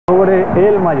sobre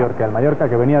el Mallorca. El Mallorca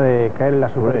que venía de caer en la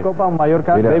Supercopa, un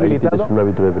Mallorca debilitado. Ahí tienes un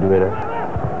árbitro de primera.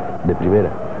 De primera.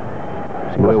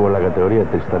 Sí, nuevo en la categoría,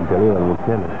 Tristan Tealida, el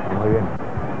murciano. Muy bien.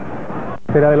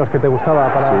 Era de los que te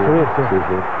gustaba para subir, sí.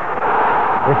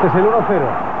 Este es el 1-0.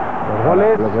 Los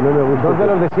goles, lo que no me gusta, dos de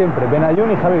los de siempre, Benayoun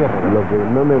y Javi Guerrero. Lo que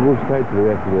no me gusta, y te lo voy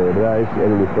a decir de verdad, es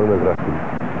el uniforme del Racing.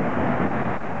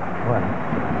 Bueno.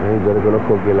 Yo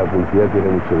reconozco que la publicidad tiene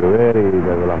mucho que ver y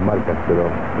con las marcas, pero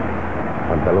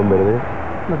pantalón verde.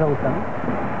 ¿No te gusta, no?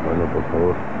 Bueno, por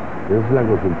favor. Yo no sé si le han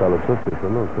consultado a los socios o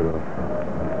no, pero...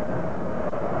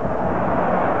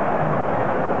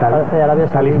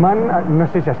 Talismán, no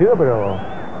sé si ha sido, pero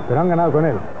han ganado con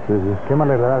él. Sí. Qué mal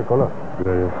les dará el color.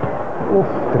 Claro. Uf,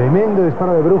 tremendo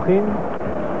disparo de Brugin.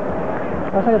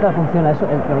 Pasa que tal funciona eso.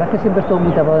 La verdad es que siempre estuvo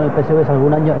muy tapado en el PSV, es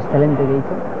algún año excelente que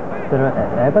hizo. Pero a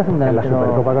mí parece un delantero... En la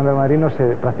Supercopa contra el Madrid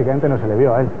prácticamente no se le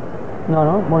vio a él.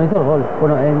 No, bueno, hizo el gol.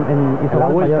 Bueno, hizo en la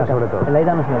vuelta, Mallorca, sobre todo. En la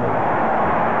ida no se le vio.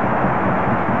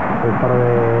 El disparo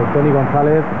de Toni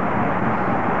González.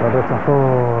 Lo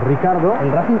rechazó Ricardo.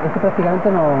 El Racing es que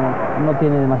prácticamente no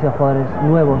tiene demasiados jugadores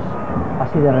nuevos,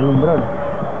 así de relumbrón.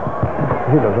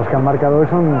 Sí, los dos que han marcado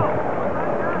son,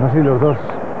 no sé si los dos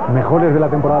mejores de la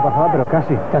temporada pasada, pero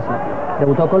casi.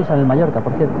 Debutó Colsa en el Mallorca,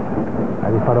 por cierto. Ha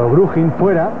disparado Brugin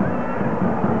fuera.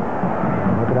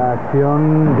 Otra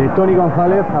acción de Toni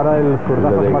González. Ahora el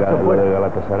zurdazo se marchó fuera. Lo de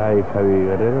Galatasaray y Javi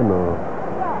Guerrero no...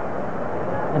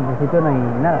 En principio no hay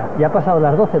nada. Ya ha pasado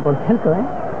las 12, por cierto, ¿eh?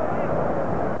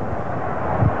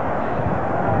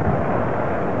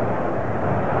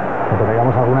 Cuando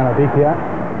traigamos alguna noticia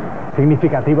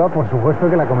significativa, por supuesto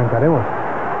que la comentaremos,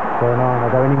 pero no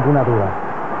cabe ninguna duda.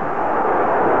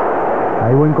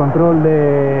 Hay buen control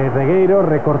de Regueiro,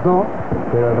 recortó,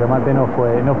 pero el remate no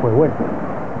fue bueno.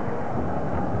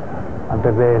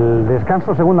 Antes del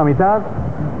descanso, segunda mitad,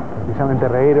 precisamente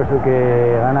Regueiro es el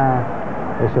que gana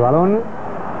ese balón.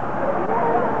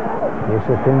 Y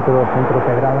ese centro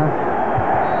pedrada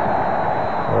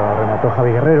lo remató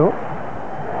Javi Guerrero.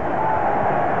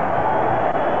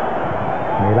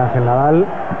 Miguel Ángel Nadal,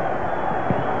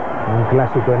 un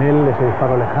clásico en él, ese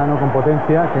disparo lejano con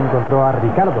potencia que encontró a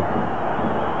Ricardo.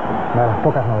 Una de las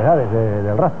pocas novedades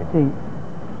del Racing. Sí.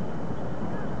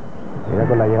 Era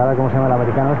con la llegada, ¿cómo se llama el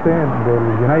americano este?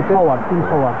 Del United. Tim Howard.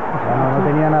 No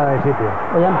tenía nada de sitio.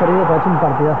 Hoy han perdido, pero ha hecho un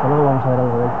partidazo, luego vamos a ver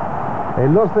algo de él.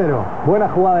 El 2-0, buena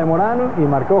jugada de Morán y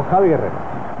marcó Javi Guerrero.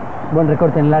 Buen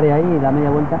recorte en el área ahí, la media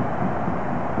vuelta.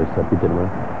 Está Peterman.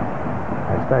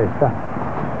 Ahí está.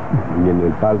 Y en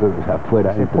el palco, o sea,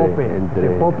 afuera, ese pope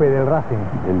del Racing.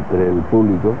 Entre el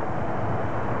público.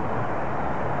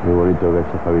 Muy bonito que ha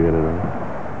hecho Javi Guerrero.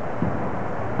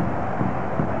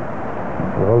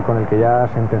 El gol con el que ya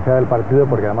sentenciaba el partido,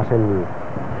 porque además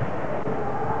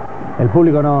el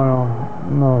público no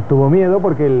tuvo miedo,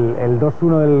 porque el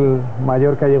 2-1 del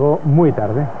Mallorca llegó muy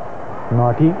tarde, no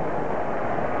aquí. Ahí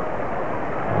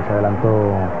se adelantó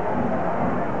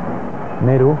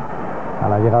Neru a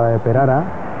la llegada de Pereira.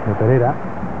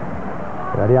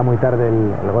 Quedaría muy tarde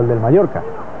el gol del Mallorca.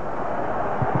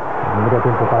 No habría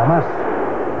tiempo para más.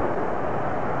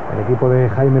 El equipo de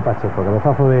Jaime Pacheco,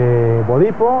 cabezazo de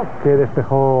Bodipo, que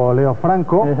despejó Leo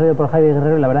Franco. He salido por Javi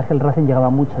Guerrero y la verdad es que el Racing llegaba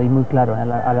mucho y muy claro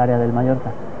al área del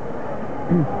Mallorca.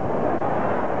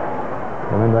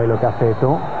 Tremendo ahí lo que hace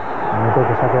Eto'o. Un Eto'o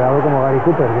que se ha quedado como Gary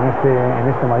Cooper en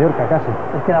este Mallorca casi.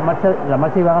 Es que la marcha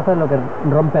y bagazo es lo que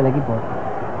rompe al equipo.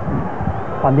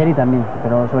 Pandieri también,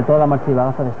 pero sobre todo la marcha y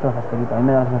bagazo destroza a este equipo. A mí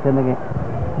me da la sensación de que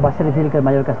va a ser difícil que el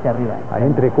Mallorca esté arriba. Ahí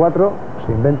entre cuatro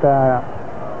se inventa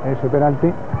ese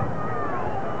penalti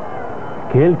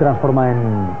que él transforma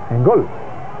en gol.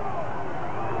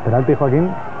 ¿Penalti,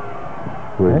 Joaquín?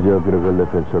 Pues yo creo que el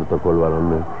defensor tocó el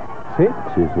balón, ¿no? ¿Sí?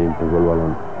 Sí, tocó el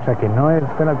balón. O sea que no es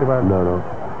penalti para... No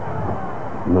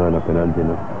era penalti,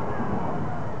 no.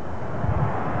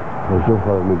 Pues son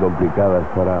jugadas muy complicadas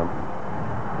para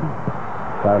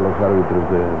los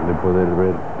árbitros de poder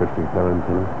ver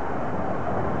perfectamente,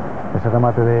 ¿no? Ese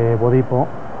remate de Bodipo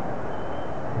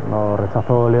lo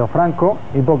rechazó Leo Franco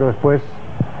y poco después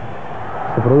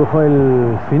se produjo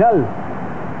el final.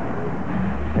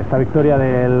 Esta victoria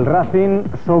del Racing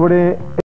sobre